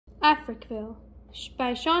Africville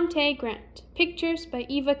by Shauntay Grant. Pictures by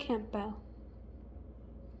Eva Campbell.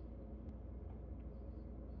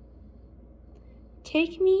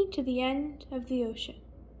 Take me to the end of the ocean,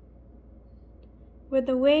 where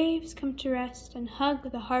the waves come to rest and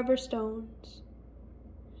hug the harbor stones,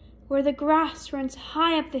 where the grass runs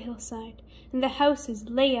high up the hillside and the houses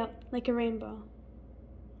lay out like a rainbow,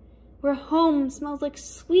 where home smells like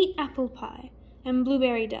sweet apple pie and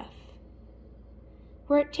blueberry duff,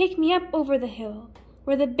 where take me up over the hill,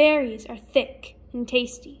 where the berries are thick and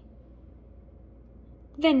tasty.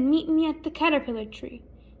 Then meet me at the caterpillar tree.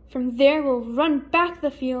 From there we'll run back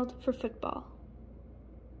the field for football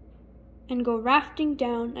and go rafting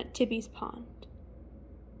down at Tibby's pond.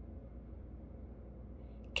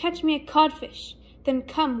 Catch me a codfish, then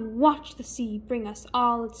come watch the sea bring us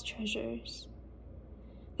all its treasures.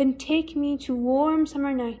 Then take me to warm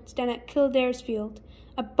summer nights down at Kildare's field,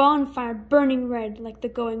 a bonfire burning red like the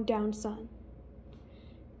going down sun.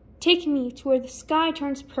 Take me to where the sky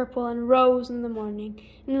turns purple and rose in the morning,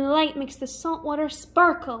 and the light makes the salt water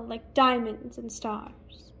sparkle like diamonds and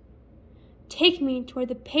stars. Take me to where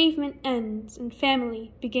the pavement ends and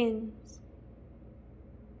family begins,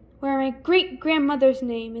 where my great-grandmother's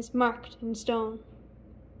name is marked in stone,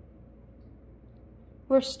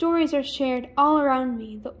 where stories are shared all around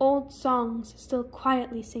me, the old songs still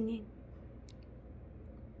quietly singing,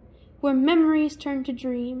 where memories turn to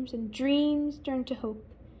dreams and dreams turn to hope,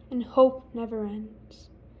 and hope never ends.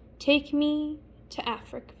 Take me to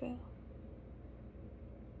Africville.